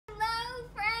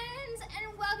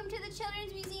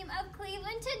Children's Museum of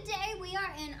Cleveland. Today we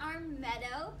are in our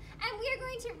meadow and we are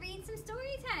going to read some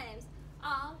story times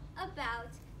all about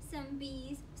some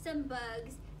bees, some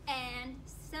bugs, and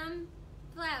some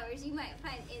flowers you might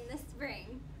find in the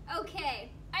spring.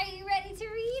 Okay, are you ready to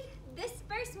read? This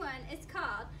first one is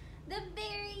called The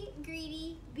Very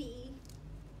Greedy Bee.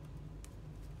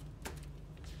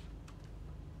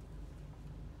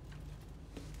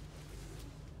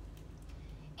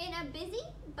 In a busy,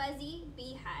 buzzy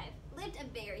beehive lived a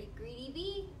very greedy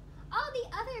bee. All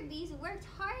the other bees worked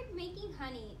hard making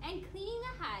honey and cleaning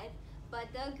the hive, but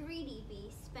the greedy bee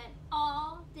spent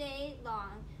all day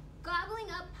long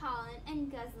gobbling up pollen and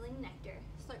guzzling nectar.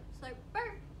 Slurp, slurp,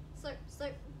 burp, slurp,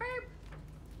 slurp, burp.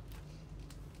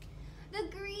 The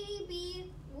greedy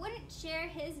bee wouldn't share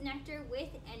his nectar with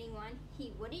anyone.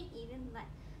 He wouldn't even let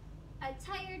a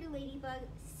tired ladybug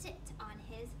sit on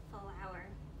his flower.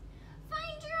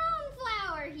 "Find your own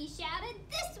flower," he shouted.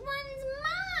 "This one's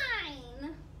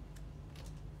mine."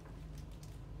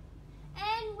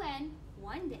 And when,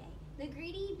 one day, the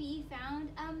greedy bee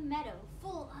found a meadow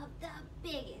full of the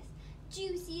biggest,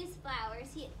 juiciest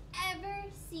flowers he had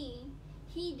ever seen,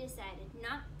 he decided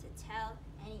not to tell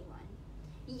anyone.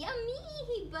 "Yummy,"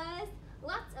 he buzzed.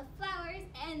 "Lots of flowers,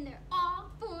 and they're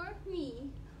all for me.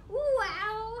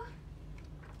 Wow!"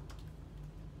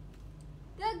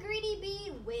 The greedy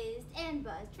bee whizzed and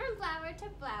buzzed from flower to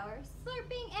flower,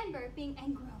 slurping and burping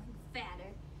and growing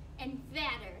fatter and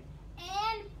fatter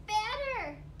and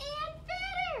fatter and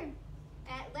fatter.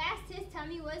 At last his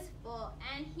tummy was full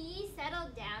and he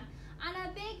settled down on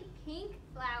a big pink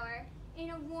flower in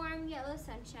a warm yellow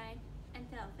sunshine and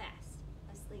fell fast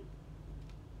asleep.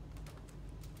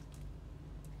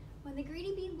 When the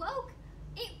greedy bee woke,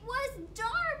 it was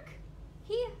dark.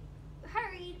 He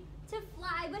hurried to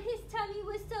fly, but his tummy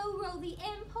was so roly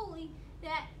and poly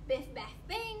that biff, baff,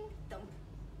 bang, thump.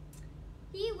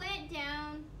 He went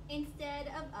down instead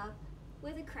of up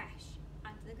with a crash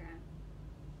onto the ground.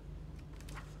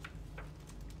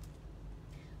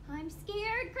 "I'm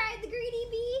scared," cried the greedy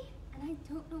bee, "and I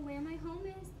don't know where my home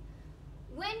is."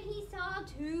 When he saw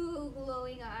two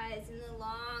glowing eyes in the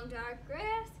long dark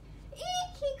grass,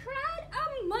 "Eek!" he cried,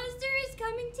 "a monster is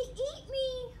coming to eat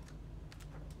me."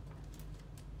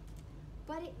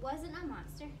 But it wasn't a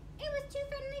monster. It was two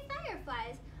friendly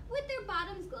fireflies with their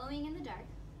bottoms glowing in the dark.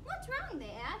 "What's wrong?"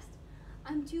 they asked.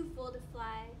 "I'm too full to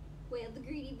fly," wailed the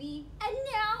greedy bee, "and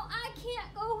now I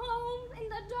can't go home in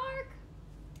the dark."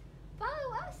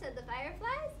 "Follow us," said the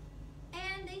fireflies,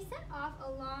 and they set off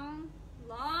a long,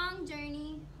 long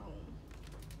journey home.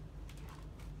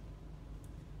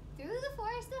 Through the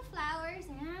forest of flowers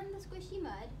and the squishy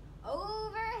mud,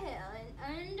 over a hill and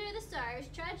under the stars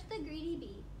trudged the greedy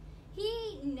bee.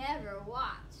 He never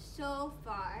walked so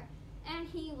far, and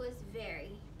he was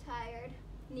very tired.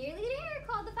 "Nearly there,"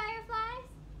 called the fireflies.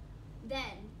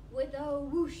 Then, with a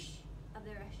whoosh of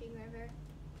the rushing river,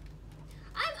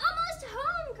 "I'm almost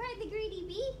home," cried the greedy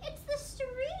bee. "It's the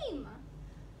stream."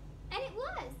 And it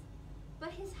was,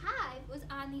 but his hive was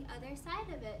on the other side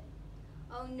of it.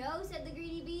 "Oh no," said the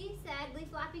greedy bee, sadly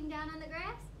flopping down on the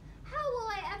grass. "How will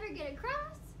I ever get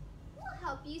across?" "We'll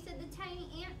help you," said the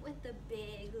tiny ant with the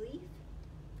big leaf.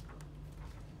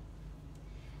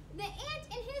 The ant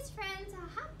and his friends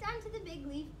hopped onto the big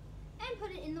leaf and put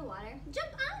it in the water.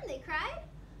 "Jump on," they cried.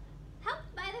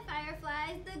 Helped by the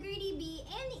fireflies, the greedy bee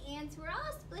and the ants were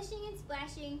all splishing and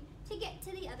splashing to get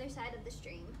to the other side of the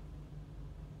stream.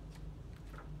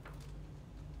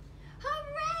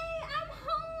 "Hooray, I'm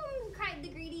home," cried the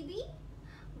greedy bee.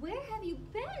 "Where have you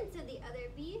been?" said the other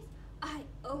bees. "I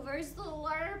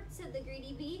overslurped," said the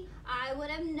greedy bee. "I would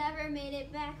have never made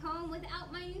it back home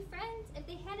without my new friends if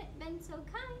they hadn't been so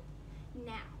kind.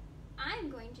 Now, I'm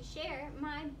going to share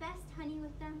my best honey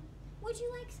with them. Would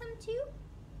you like some too?"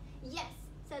 "Yes,"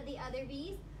 said the other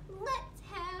bees. "Let's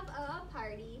have a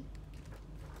party."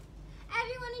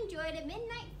 Everyone enjoyed a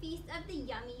midnight feast of the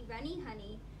yummy, runny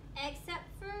honey, except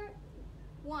for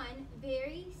one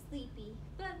very sleepy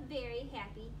but very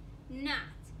happy,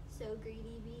 not so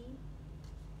greedy bee.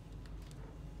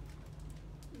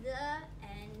 The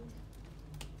end.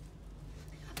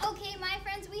 Okay, my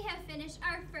friends, we have finished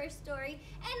our first story,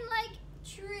 and like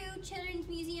true Children's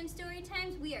Museum story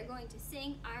times, we are going to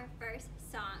sing our first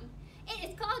song. It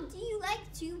is called "Do You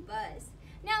Like to Buzz?"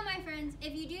 Now, my friends,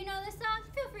 if you do know this song,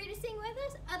 feel free to sing with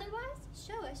us. Otherwise,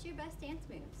 show us your best dance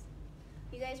moves.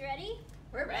 You guys ready?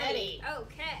 We're ready.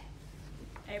 Okay.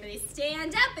 Everybody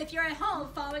stand up if you're at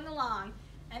home following along.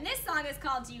 And this song is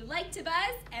called "Do You Like to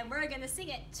Buzz?" and we're going to sing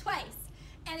it twice.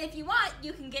 And if you want,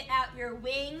 you can get out your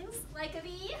wings like a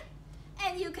bee,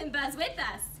 and you can buzz with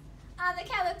us. On the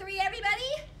count of 3,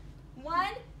 everybody.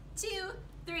 1, 2,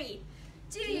 3.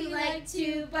 Do you like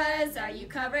to buzz? Are you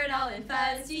covered all in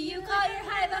fuzz? Do you call your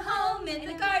hive a home in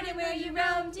the garden where you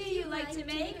roam? Do you like to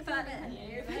make fun of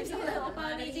your hive's a little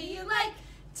funny? Do you like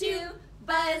to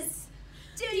buzz?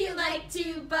 Do you like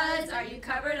to buzz? Are you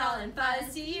covered all in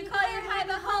fuzz? Do you call your hive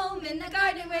a home in the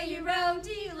garden where you roam?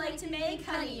 Do you like to make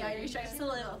honey? Are your stripes a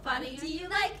little funny? Do you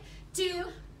like to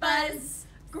buzz?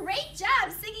 Great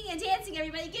job singing and dancing,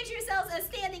 everybody. Give yourselves a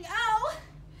standing O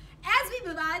as we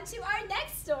move on to our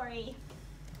next story.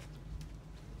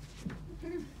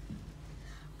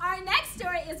 Our next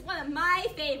story is one of my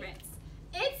favorites.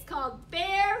 It's called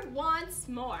Bear Wants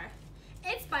More.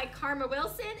 It's by Karma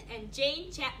Wilson and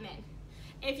Jane Chapman.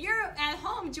 If you're at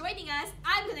home joining us,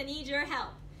 I'm going to need your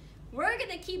help. We're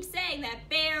going to keep saying that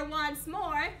Bear wants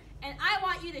more, and I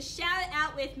want you to shout it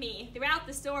out with me throughout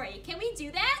the story. Can we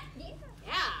do that?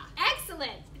 Yeah.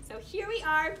 Excellent. So here we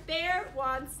are, Bear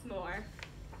Wants More.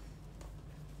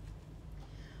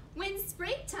 When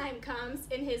springtime comes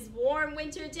in his warm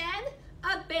winter den,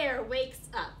 a bear wakes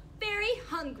up, very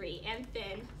hungry and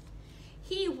thin.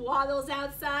 He waddles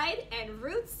outside and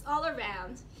roots all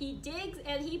around. He digs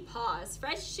and he paws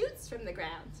fresh shoots from the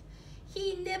ground.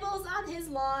 He nibbles on his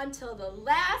lawn till the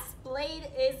last blade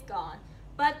is gone.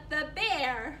 But the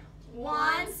bear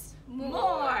wants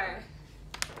more.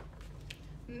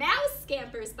 Mouse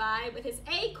scampers by with his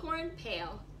acorn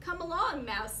pail. Come along,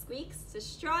 Mouse squeaks, to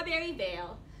Strawberry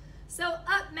Vale. So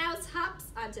up Mouse hops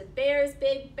onto Bear's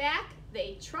big back.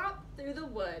 They tromp through the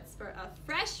woods for a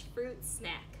fresh fruit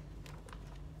snack.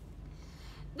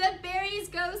 The berries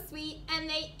go sweet and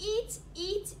they eat,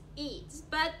 eat, eat.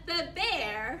 But the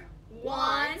bear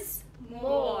wants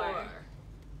more.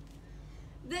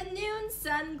 The noon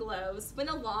sun glows when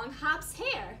along hops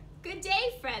Hare. Good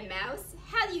day, friend Mouse.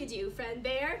 How do you do, friend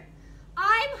Bear?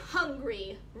 I'm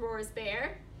hungry, roars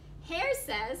Bear. Hare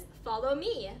says, follow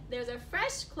me. There's a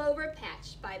fresh clover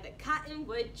patch by the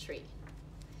cottonwood tree.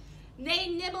 They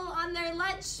nibble on their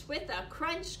lunch with a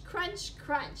crunch, crunch,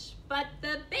 crunch. But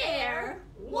the bear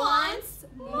wants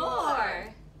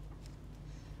more.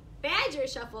 Badger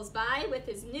shuffles by with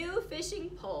his new fishing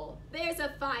pole. There's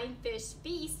a fine fish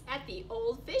feast at the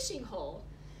old fishing hole.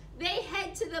 They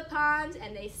head to the pond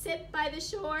and they sit by the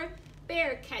shore.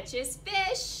 Bear catches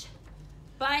fish,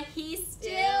 but he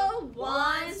still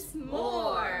wants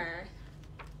more.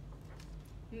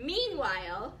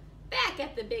 Meanwhile, back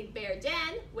at the Big Bear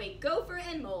den, wait Gopher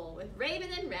and Mole with Raven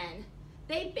and Wren.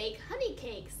 They bake honey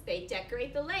cakes, they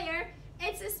decorate the lair.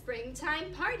 It's a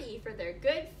springtime party for their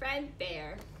good friend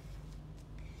Bear.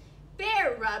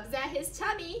 Bear rubs at his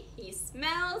tummy, he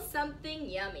smells something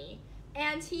yummy,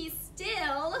 and he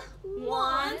still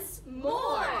wants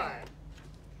more.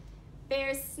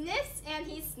 Bear sniffs and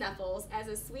he snuffles as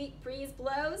a sweet breeze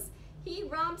blows. He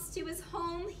romps to his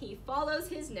home, he follows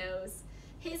his nose.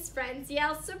 His friends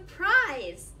yell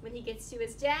surprise when he gets to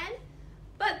his den,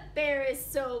 but Bear is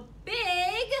so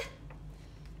big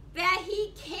that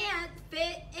he can't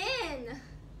fit in.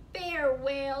 Bear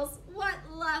wails, what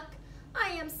luck,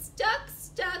 I am stuck,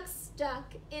 stuck,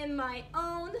 stuck in my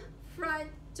own front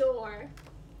door.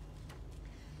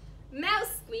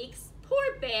 Mouse squeaks,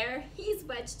 poor Bear, he's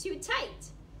wedged too tight.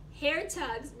 Hare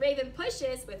tugs, Raven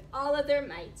pushes with all of their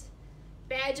might.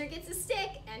 Badger gets a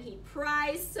stick and he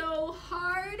pries so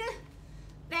hard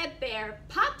that Bear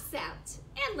pops out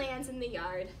and lands in the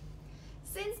yard.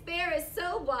 Since Bear is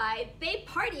so wide, they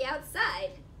party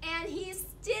outside and he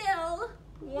still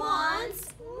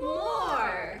wants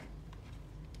more.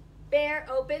 Bear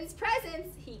opens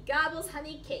presents, he gobbles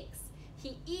honey cakes.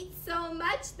 He eats so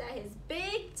much that his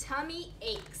big tummy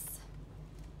aches.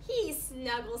 He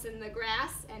snuggles in the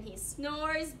grass and he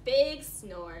snores big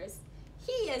snores.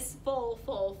 He is full,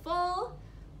 full, full,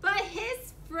 but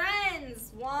his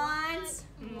friends want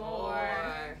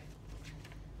more.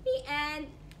 The end.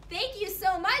 Thank you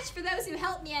so much for those who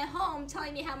helped me at home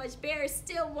telling me how much Bear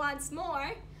still wants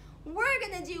more. We're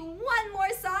going to do one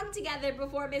more song together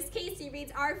before Miss Casey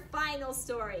reads our final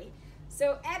story.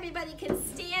 So everybody can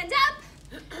stand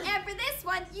up. And for this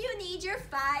one, you need your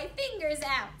 5 fingers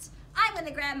out. I'm going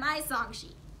to grab my song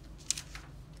sheet.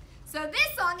 So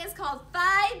this song is called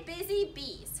 5 Busy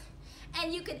Bees.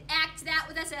 And you can act it out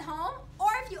with us at home, or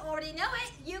if you already know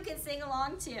it, you can sing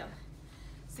along too.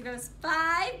 So it goes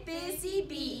 5 busy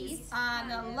bees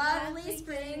on a lovely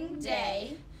spring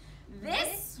day.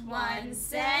 This one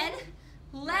said,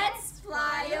 let's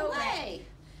fly away.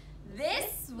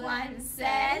 This one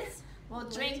said, we'll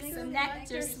drink some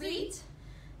nectar sweet.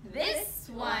 This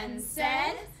one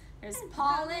said, there's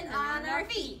pollen on our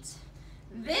feet.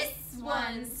 This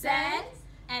one said,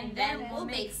 and then we'll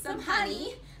make some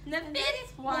honey. The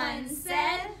 5th one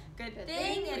said, Good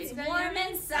thing it's warm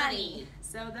and sunny.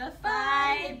 So the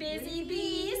 5 busy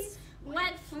bees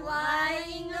went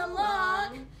flying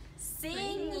along,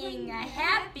 singing a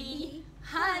happy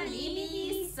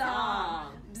honeybee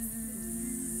song.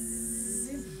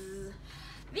 Bzzz.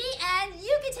 The end.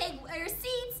 You can take your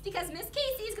seats because Miss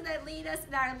Casey's going to lead us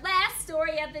in our last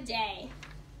story of the day.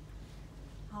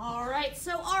 All right,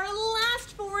 so our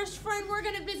last forest friend we're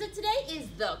going to visit today is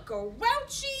The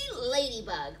Grouchy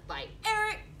Ladybug by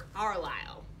Eric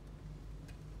Carlisle.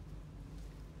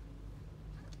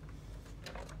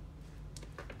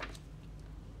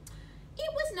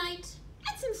 It was night,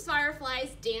 and some fireflies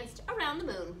danced around the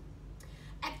moon.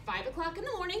 At 5 o'clock in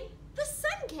the morning, the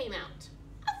sun came out.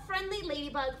 A friendly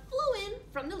ladybug flew in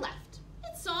from the left.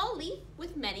 It saw a leaf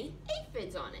with many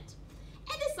aphids on it,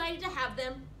 and decided to have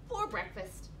them for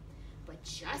breakfast. But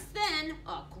just then,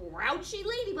 a grouchy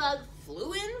ladybug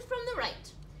flew in from the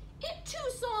right. It too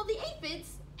saw the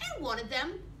aphids and wanted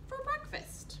them for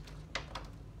breakfast.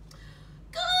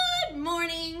 "Good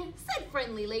morning," said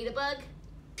friendly ladybug.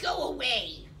 "Go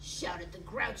away," shouted the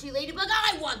grouchy ladybug.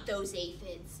 "I want those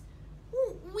aphids."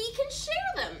 "We can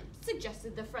share them,"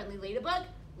 suggested the friendly ladybug.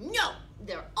 "No,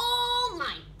 they're all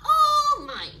mine,"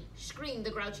 screamed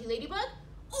the grouchy ladybug.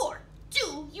 "Or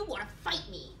do you want to fight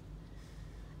me?"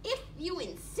 "If you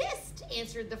insist,"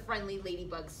 answered the friendly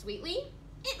ladybug sweetly.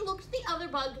 It looked the other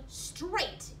bug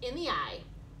straight in the eye.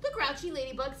 The grouchy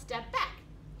ladybug stepped back.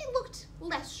 It looked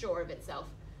less sure of itself.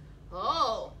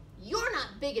 "Oh, you're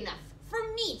not big enough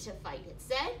for me to fight," it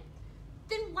said.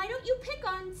 "Then why don't you pick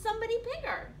on somebody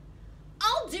bigger?"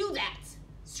 "I'll do that,"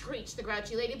 screeched the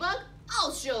grouchy ladybug.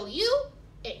 "I'll show you."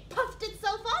 It puffed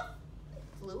itself up and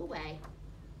flew away.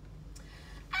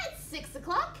 At 6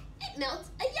 o'clock, it met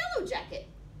a yellow jacket.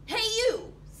 "Hey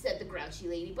you," said the grouchy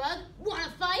ladybug.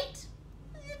 "Wanna fight?"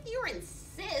 "If you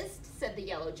insist," said the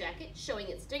yellow jacket, showing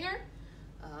its stinger.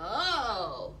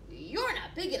 "Oh, you're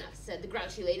not big enough," said the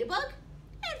grouchy ladybug,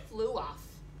 and flew off.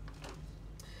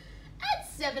 At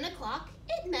 7 o'clock,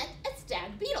 it met a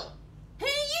stag beetle.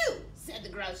 "Hey you," said the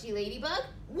grouchy ladybug.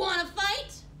 "Wanna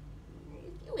fight?"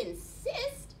 "If you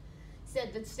insist,"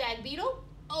 said the stag beetle,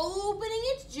 opening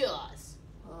its jaws.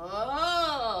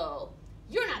 "Oh,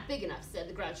 you're not big enough," said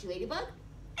the grouchy ladybug,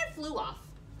 and flew off.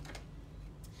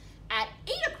 At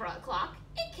 8 o'clock,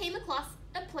 it came across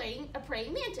a praying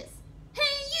mantis.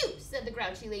 "Hey you," said the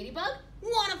grouchy ladybug.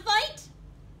 "Wanna fight?"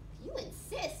 "If you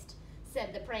insist,"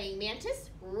 said the praying mantis,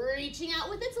 reaching out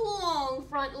with its long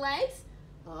front legs.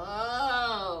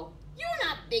 "Oh, you're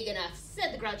not big enough,"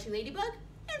 said the grouchy ladybug,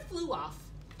 and flew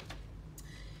off.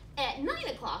 At 9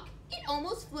 o'clock, it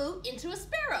almost flew into a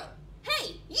sparrow.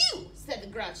 "Hey, you," said the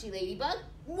grouchy ladybug.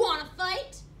 "Wanna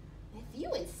fight?" "If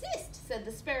you insist," said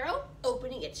the sparrow,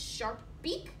 opening its sharp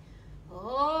beak.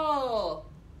 "Oh,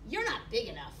 you're not big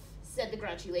enough," said the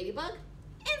grouchy ladybug,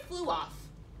 and flew off.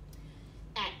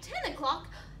 At 10 o'clock,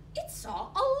 it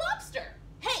saw a lobster.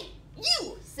 "Hey,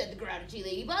 you," said the grouchy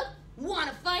ladybug.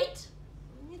 "Wanna fight?"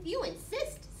 "If you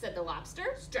insist," said the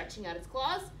lobster, stretching out its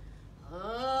claws.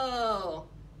 "Oh,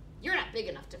 you're not big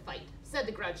enough to fight," said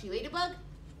the grouchy ladybug,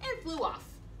 and flew off.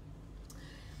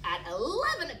 At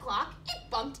 11 o'clock, it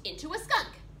bumped into a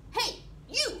skunk. "Hey,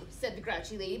 you," said the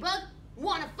grouchy ladybug.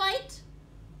 "Wanna fight?"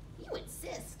 "You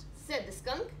insist," said the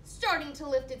skunk, starting to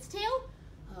lift its tail.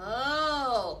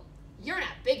 "Oh, you're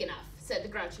not big enough," said the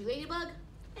grouchy ladybug,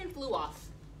 and flew off.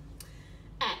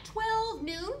 At 12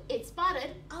 noon, it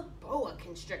spotted a boa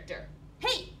constrictor.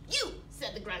 "Hey, you,"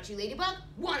 said the grouchy ladybug.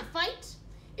 "Wanna fight?"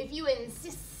 "If you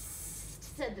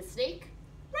insist," said the snake,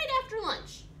 right after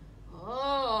lunch.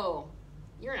 "Oh,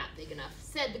 you're not big enough,"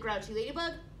 said the grouchy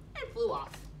ladybug, and flew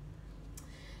off.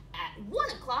 At 1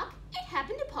 o'clock, it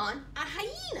happened upon a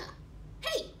hyena.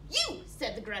 "Hey, you,"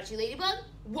 said the grouchy ladybug.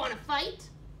 "Wanna fight?"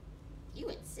 "You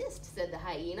insist," said the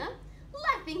hyena,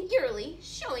 laughing eerily,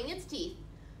 showing its teeth.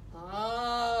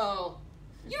 "Oh,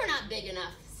 you're not big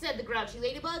enough," said the grouchy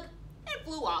ladybug, and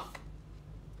flew off.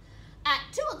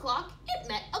 At 2 o'clock, it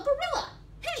met a gorilla.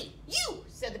 "Hey, you,"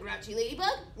 said the grouchy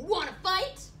ladybug. "Wanna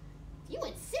fight?" "You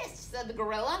insist," said the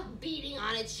gorilla, beating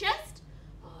on its chest.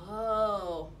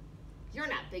 "Oh, you're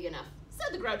not big enough,"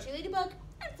 said the grouchy ladybug,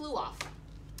 and flew off.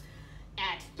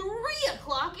 At 3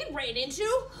 o'clock, it ran into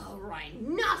a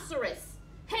rhinoceros.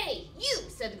 "Hey, you,"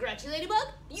 said the grouchy ladybug.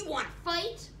 "You want to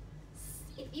fight?"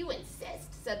 "If you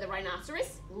insist," said the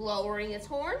rhinoceros, lowering its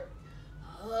horn.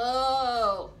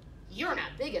 "Oh, you're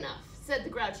not big enough," said the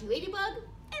grouchy ladybug,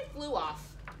 and flew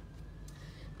off.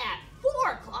 At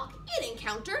 4 o'clock, it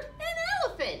encountered an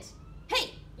elephant.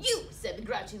 "Hey, you," said the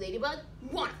grouchy ladybug.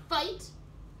 "Want to fight?"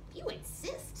 "You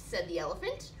insist," said the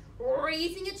elephant,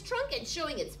 raising its trunk and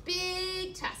showing its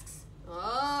big tusks.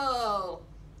 "Oh,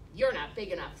 not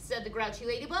big enough, said the grouchy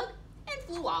ladybug, and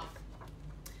flew off.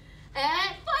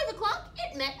 At 5 o'clock,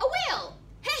 it met a whale.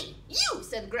 Hey, you,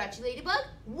 said the grouchy ladybug,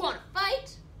 want to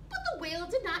fight? But the whale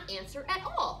did not answer at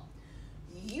all.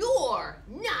 You're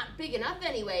not big enough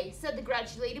anyway, said the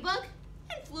grouchy ladybug,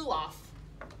 and flew off.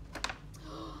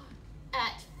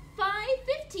 At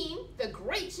 5:15, the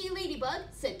grouchy ladybug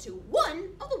said to one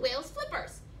of the whale's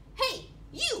flippers, hey,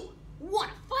 you,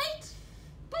 want to fight?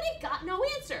 But it got no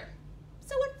answer,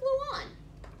 so it flew on.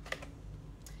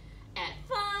 At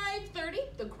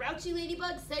 5:30, the grouchy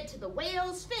ladybug said to the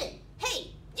whale's fin,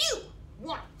 hey, you,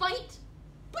 want to fight?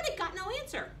 But it got no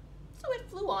answer, so it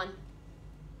flew on.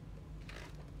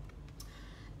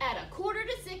 At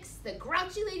 5:45, the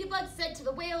grouchy ladybug said to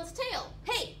the whale's tail,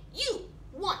 hey, you,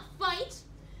 want to fight?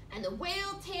 And the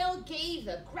whale tail gave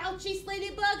the grouchy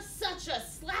ladybug such a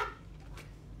slap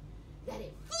that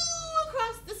it flew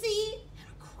across the sea and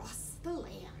across the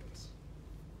land.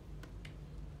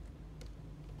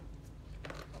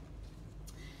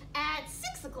 At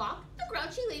 6 o'clock, the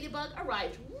grouchy ladybug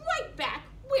arrived right back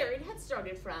where it had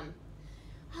started from.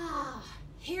 Ah,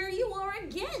 here you are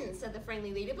again, said the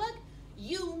friendly ladybug.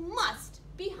 You must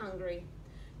be hungry.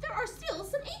 There are still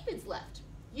some aphids left.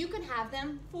 You can have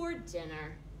them for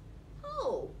dinner.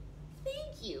 Oh,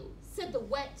 thank you, said the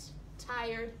wet,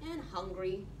 tired, and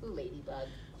hungry ladybug.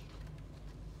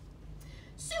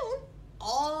 Soon,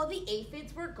 all the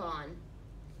aphids were gone.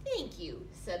 Thank you,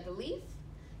 said the leaf.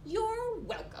 You're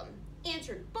welcome,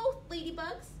 answered both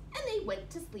ladybugs, and they went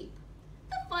to sleep.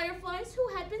 The fireflies,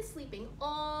 who had been sleeping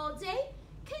all day,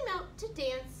 came out to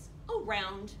dance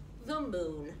around the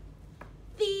moon.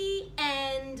 The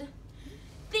end.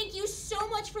 Thank you so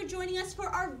much for joining us for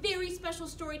our very special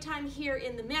story time here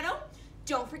in the meadow.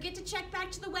 Don't forget to check back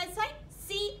to the website,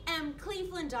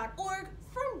 cmcleveland.org,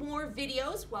 for more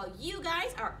videos while you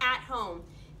guys are at home.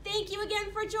 Thank you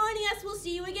again for joining us. We'll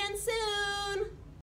see you again soon.